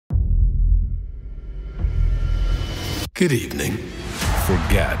Good evening.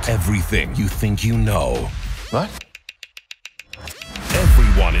 Forget everything you think you know. What?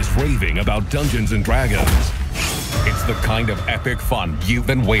 Everyone is raving about Dungeons & Dragons. It's the kind of epic fun you've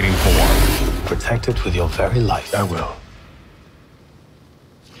been waiting for. Protect it with your very life. I will.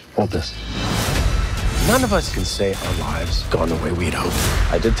 Hold this. None of us can say our lives gone the way we'd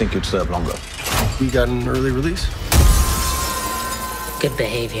hoped. I did think you'd serve longer. We got an early release? Good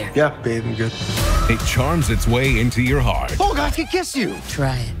behavior. Yeah, behaving good. It charms its way into your heart. Oh, God, I could kiss you!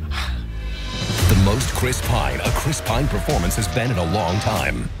 Try it. The most Chris Pine a Chris Pine performance has been in a long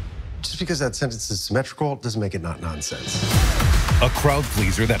time. Just because that sentence is symmetrical doesn't make it not nonsense. A crowd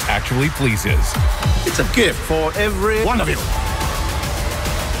pleaser that actually pleases. It's a gift for every one of you.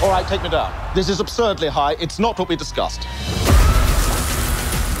 All right, take me down. This is absurdly high. It's not what we discussed.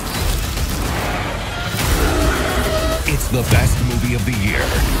 It's the best movie of the year.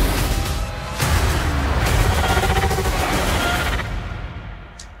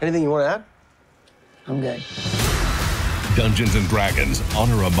 Anything you want to add? I'm good. Dungeons & Dragons: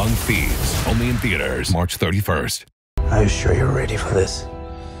 Honor Among Thieves. Only in theaters March 31st. Are you sure you're ready for this?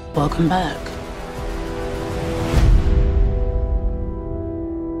 Welcome back.